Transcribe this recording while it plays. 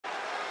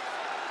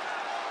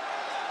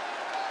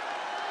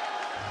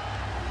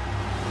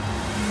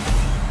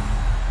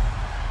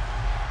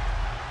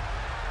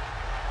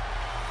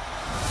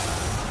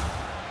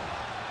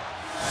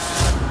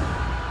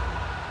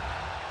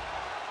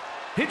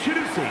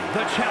Introducing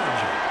the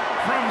challenger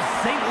from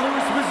St.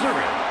 Louis,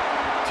 Missouri,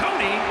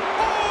 Toni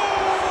Orton!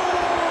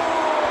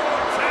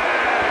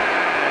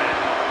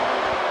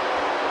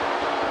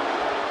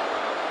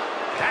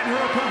 And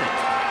her opponent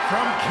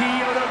from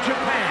Kyoto,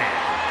 Japan,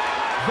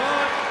 the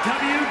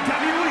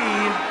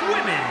WWE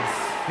Women's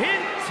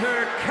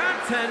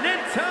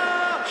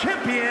Intercontinental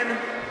Champion,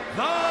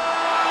 the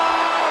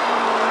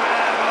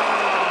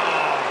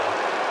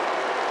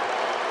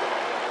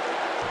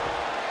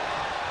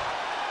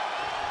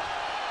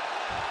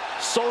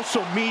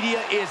Social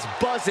media is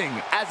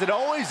buzzing, as it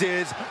always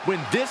is when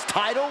this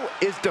title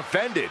is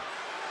defended.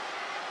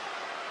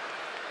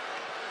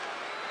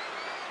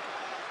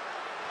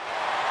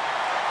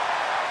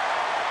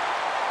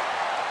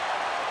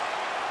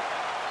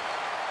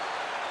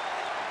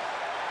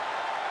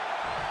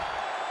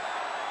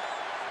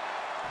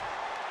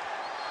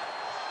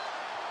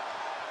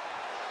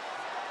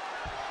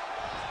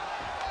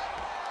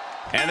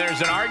 And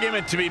there's an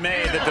argument to be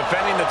made that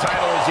defending the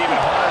title is even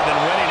harder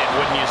than winning it,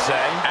 wouldn't you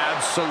say?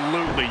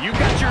 Absolutely. You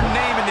got your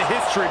name in the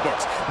history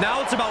books.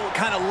 Now it's about what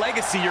kind of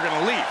legacy you're going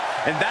to leave.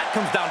 And that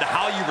comes down to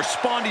how you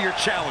respond to your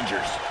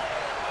challengers.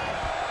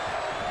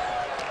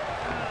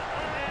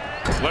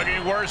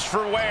 Looking worse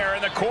for wear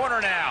in the corner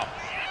now.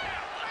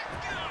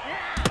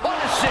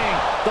 Punishing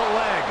the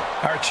leg.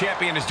 Our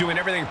champion is doing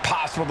everything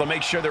possible to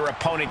make sure their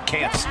opponent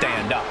can't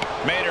stand up.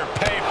 Made her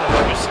pay for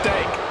her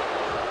mistake.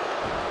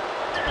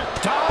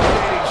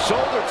 Dominating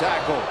shoulder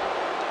tackle.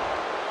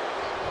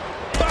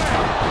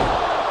 Bam!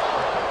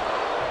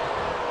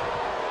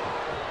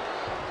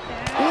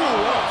 Ooh,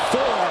 what a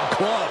forearm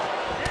club.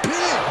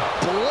 Big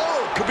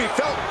blow could be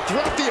felt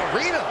throughout the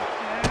arena.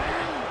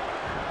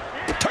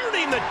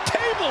 Turning the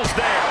tables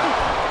there.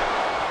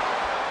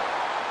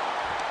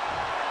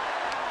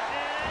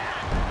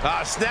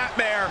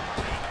 Snapmare.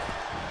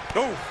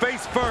 Oh,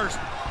 face first.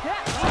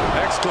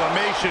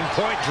 Exclamation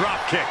point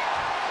drop kick.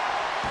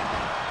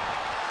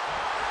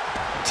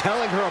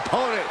 Telling her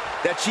opponent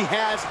that she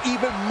has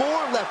even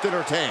more left in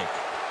her tank.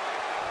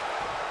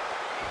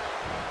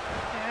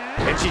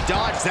 And she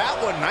dodged that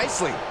one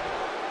nicely.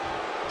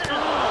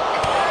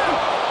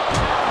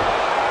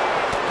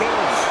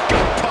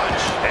 Gut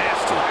punch.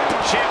 Nasty.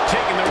 Champ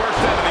taking the worst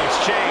out of the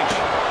exchange.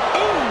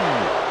 Ooh!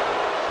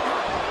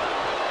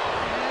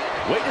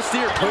 Way to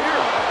steer clear.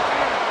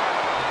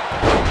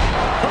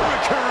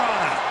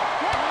 Hurricanrana.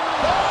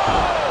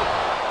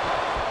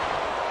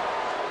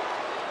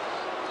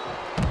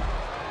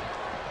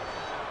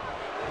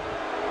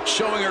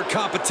 Showing her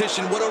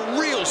competition what a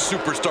real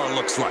superstar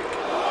looks like.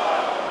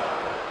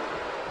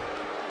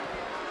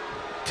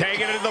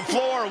 Taking it to the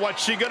floor.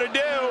 What's she gonna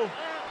do?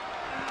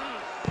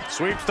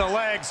 Sweeps the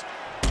legs.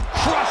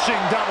 Crushing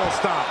double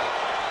stomp.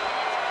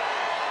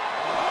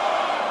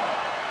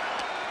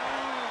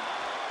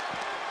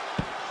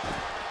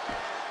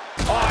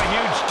 Oh, a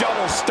huge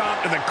double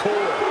stomp to the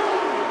core.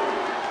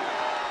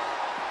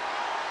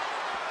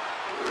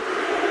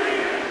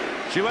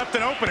 She left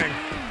an opening.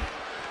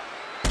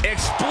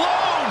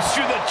 Explodes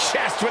through the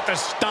chest with the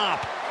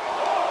stomp.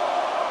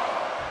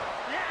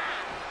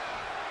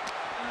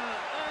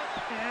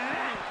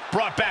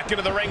 Brought back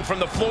into the ring from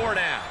the floor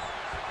now.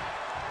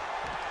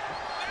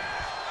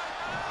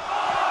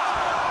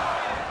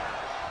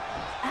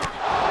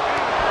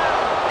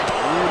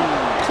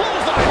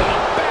 Clothesline to the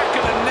back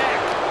of the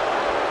neck.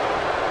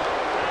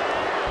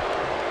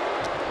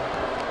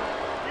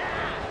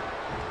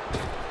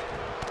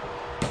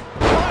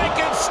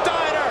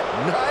 Frankensteiner.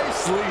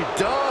 Nicely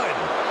done.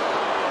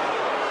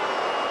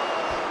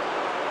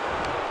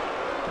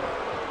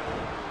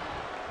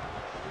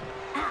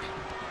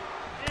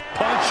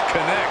 Punch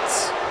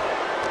connects.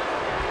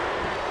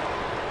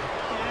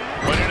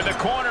 Put into the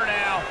corner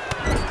now.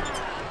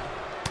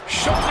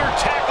 Shoulder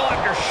tackle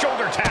after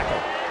shoulder tackle.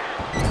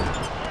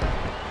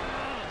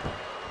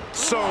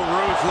 So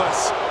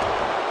ruthless.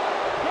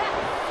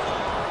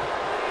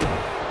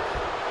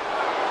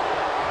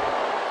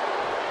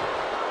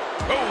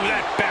 Oh,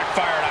 that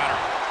backfired on her.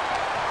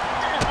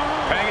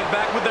 Bang it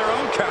back with their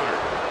own counter.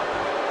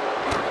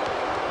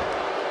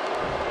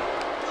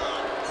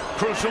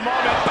 Crucial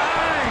moment.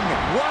 Bang!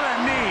 What a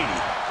knee.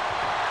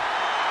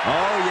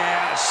 Oh,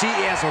 yeah, she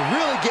is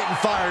really getting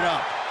fired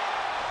up.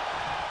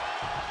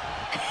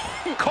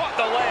 Caught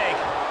the leg.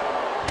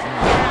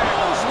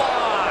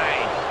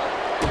 Clothesline.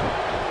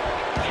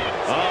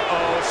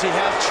 Uh-oh, she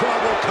has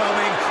trouble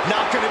coming.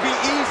 Not going to be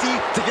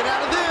easy to get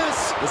out of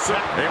this.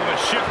 Able to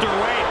shift her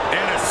weight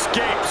and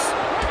escapes.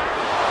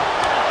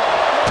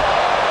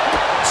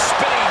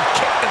 Spinning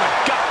kick to the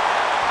gut.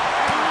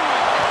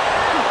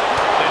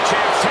 The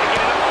champ's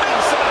taking an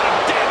immense amount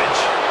of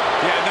damage.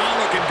 Yeah,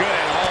 not looking good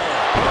at all.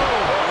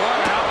 Oh,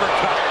 what an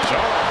uppercut.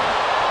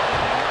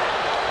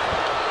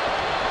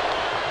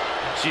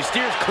 She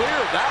steers clear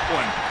of that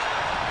one.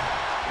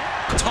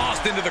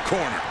 Tossed into the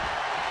corner.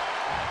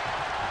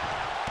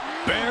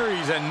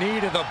 Buries a knee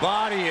to the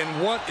body,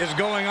 and what is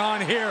going on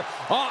here?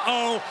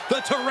 Uh-oh,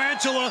 the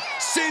tarantula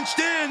cinched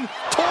in.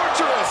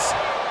 Torturous.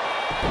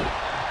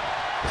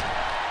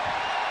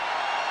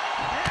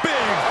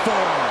 Big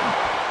form.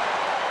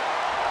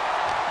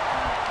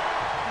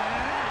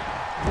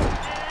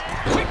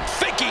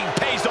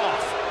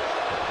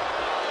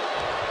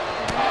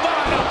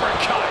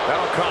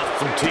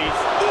 some teeth.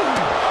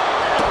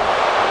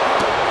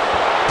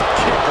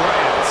 Kick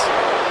lands.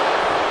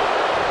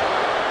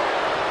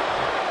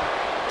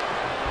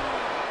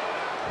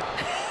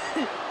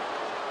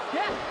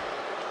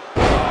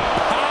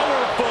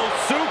 Powerful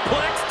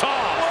suplex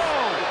toss.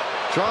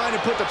 Whoa. Trying to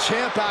put the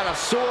champ out of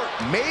sort,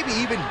 maybe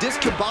even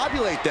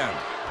discombobulate them.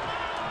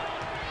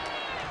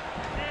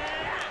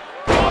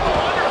 Double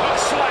underhook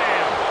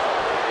slam.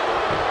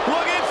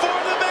 Looking for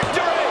the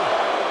victory.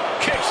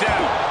 Kicks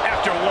out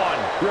after one.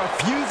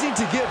 Refusing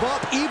to give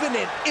up even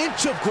an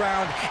inch of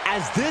ground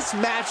as this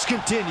match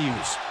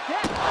continues.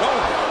 Oh.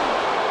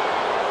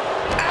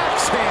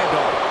 Axe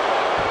handle.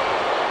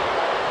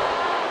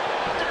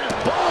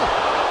 Boom.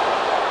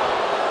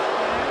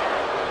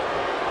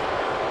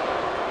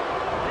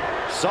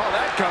 Saw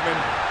that coming.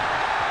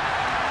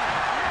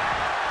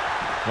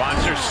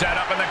 Monster set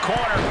up in the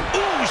corner.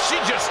 Ooh, she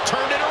just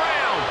turned it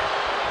around.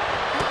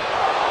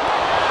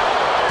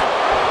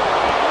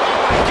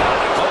 Oh my God,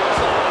 a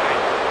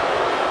clothesline.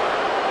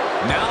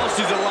 Now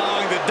she's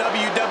allowing the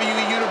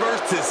WWE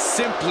Universe to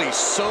simply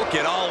soak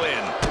it all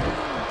in.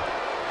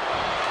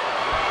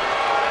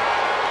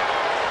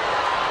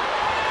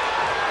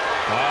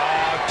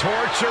 Oh,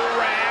 torture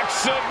rack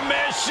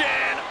submission.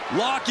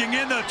 Locking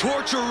in the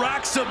torture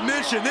rack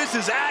submission. This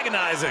is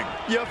agonizing.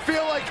 You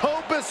feel like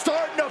hope is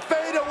starting to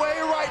fade away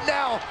right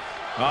now.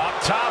 Up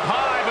top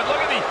high, but look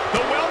at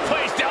the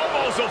well-placed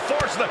elbows will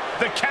force the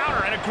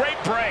counter, and a great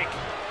break.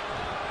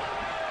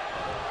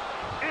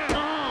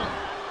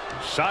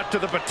 Shot to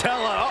the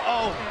patella.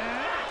 Uh-oh.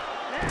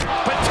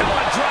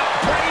 Patella drop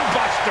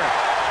brainbuster.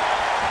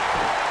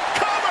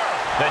 Cover.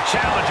 The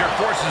challenger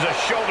forces a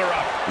shoulder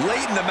up.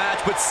 Late in the match,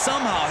 but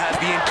somehow has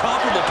the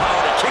incomparable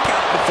power to kick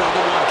out before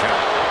the one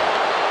count.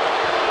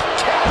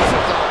 Catches a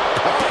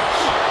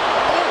punch.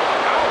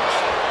 Oh, ouch.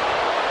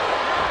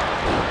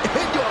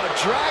 Into a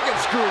dragon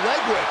screw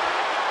leg whip.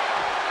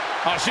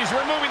 Oh, she's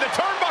removing the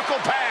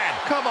turnbuckle pad.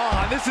 Come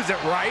on, this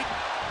isn't right.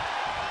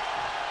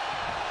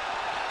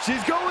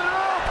 She's going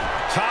up.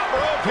 Top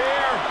rope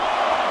here.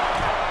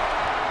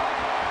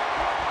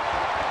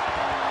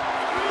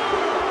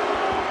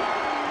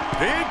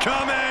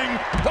 Incoming.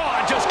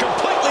 Oh, just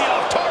completely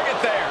off target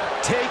there.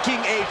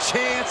 Taking a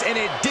chance, and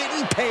it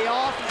didn't pay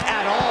off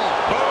at all.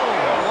 Boom.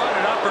 What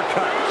an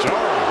uppercut.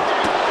 Jarring.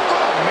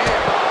 Oh, man.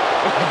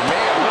 Oh,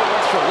 man, a little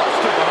extra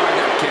luster behind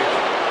that kick.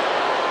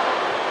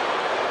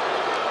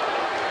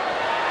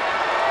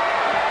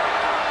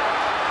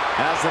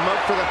 Has him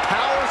up for the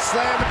power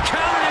slam.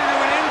 Countered into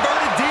an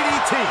inverted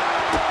DDT.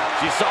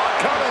 She saw it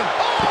coming.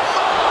 Oh,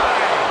 my.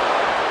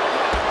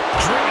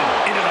 Driven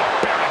into the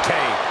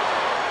barricade.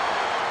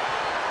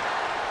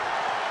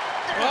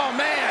 Oh,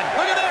 man.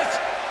 Look at this.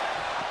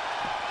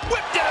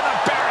 Whipped into the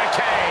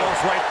barricade.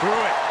 Goes right through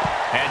it.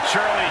 And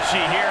surely she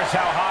hears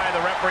how high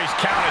the referee's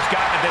count has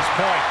gotten at this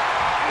point.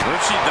 Well,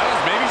 if she does,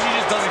 maybe she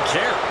just doesn't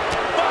care.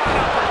 Oh, an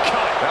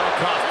uppercut. That'll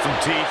cost some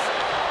teeth.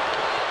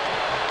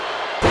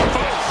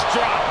 False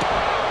drop.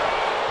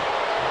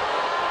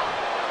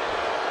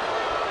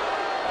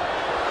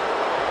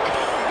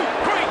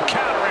 Great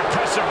counter,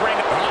 impressive ring.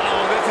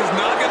 Uh-oh, this is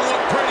not going to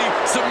look pretty.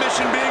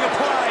 Submission being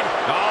applied.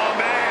 Oh,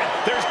 man.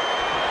 There's...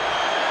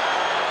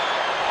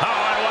 Oh,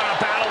 and what a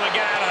battle to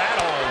get out of that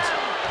hold.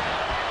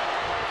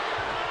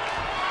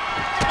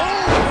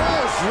 Oh,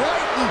 rolls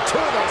right into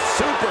the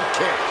super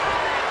kick.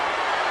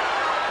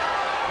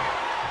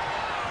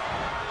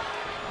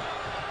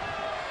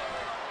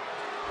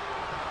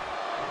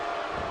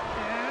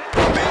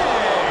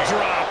 Big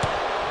drop.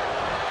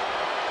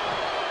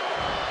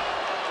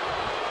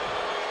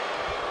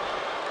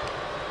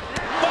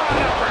 What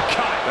an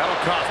uppercut.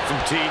 That'll cost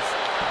some teeth.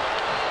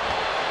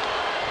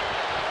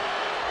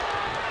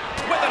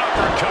 With an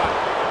uppercut.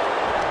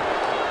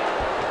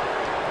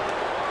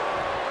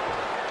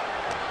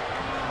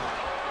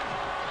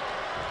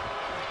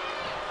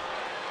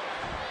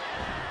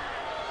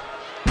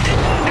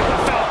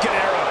 Falcon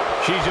arrow.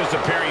 She's just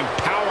appearing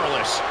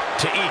powerless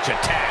to each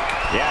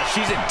attack. Yeah,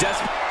 she's in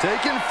desperate.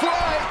 Taking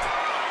flight.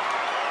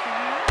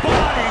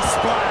 Body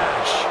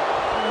splash.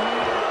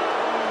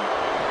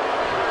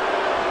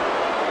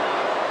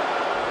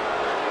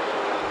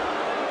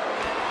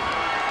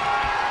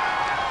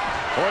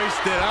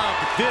 Hoisted up.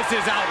 This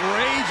is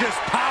outrageous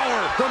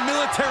power. The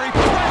military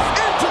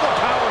press Into the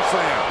power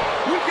slam.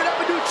 We could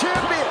have a new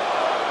champion.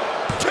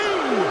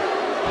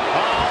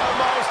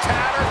 Almost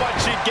had her, but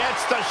she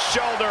gets the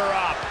shoulder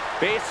up.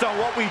 Based on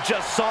what we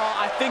just saw,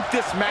 I think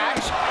this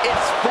match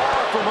is far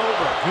from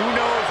over. Who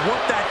knows what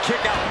that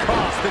kick out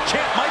cost? The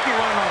champ might be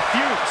running on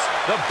fumes.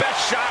 The best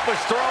shot was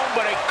thrown,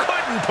 but it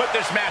couldn't put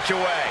this match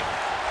away.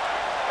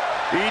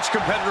 Each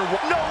competitor...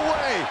 No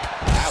way.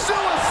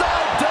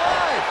 Suicide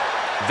dive.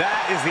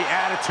 That is the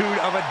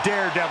attitude of a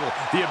daredevil.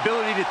 The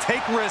ability to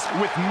take risks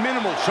with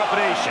minimal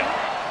trepidation.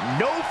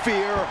 No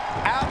fear,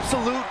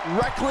 absolute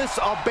reckless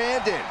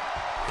abandon.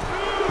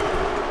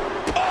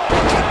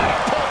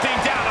 Catapulting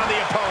down on the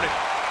opponent.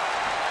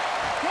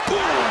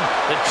 Boom.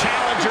 The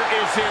challenger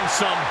is in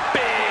some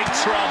big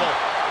trouble.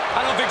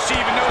 I don't think she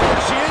even knows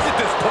where she is at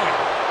this point.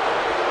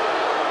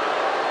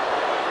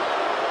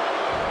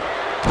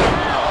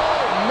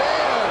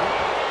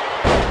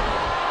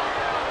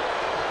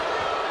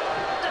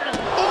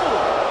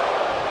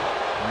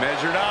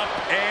 Measured up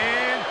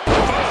and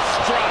fist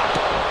drop.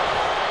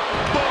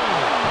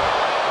 Boom.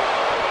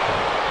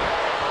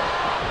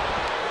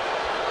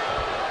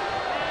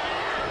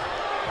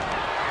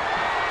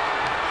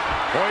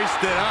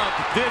 Hoisted up.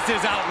 This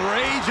is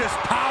outrageous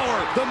power.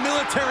 The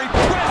military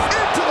press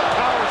Into the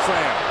power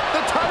slam.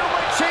 The title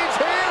might change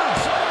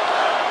hands.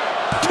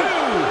 2.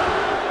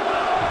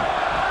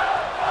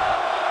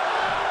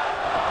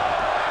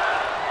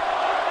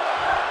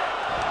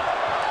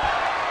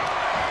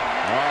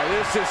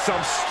 This is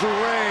some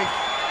strength.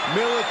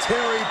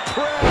 Military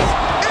press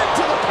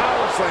into the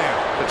power slam.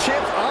 The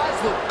champ's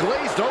eyes look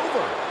glazed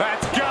over.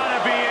 That's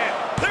gotta be it.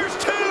 There's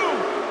 2.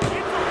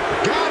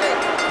 Got it.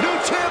 New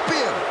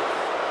champion.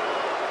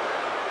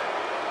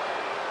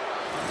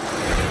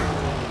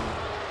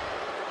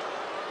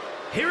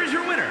 Here is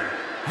your winner,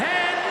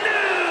 and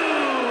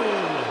new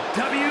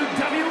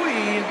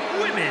WWE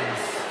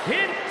Women's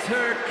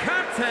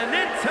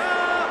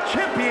Intercontinental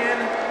Champion,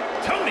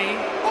 Toni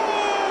Orton.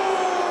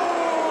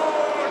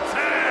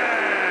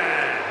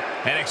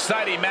 An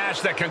exciting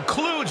match that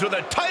concludes with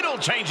a title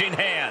changing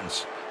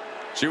hands.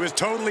 She was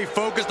totally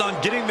focused on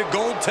getting the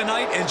gold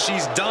tonight, and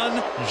she's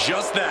done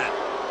just that.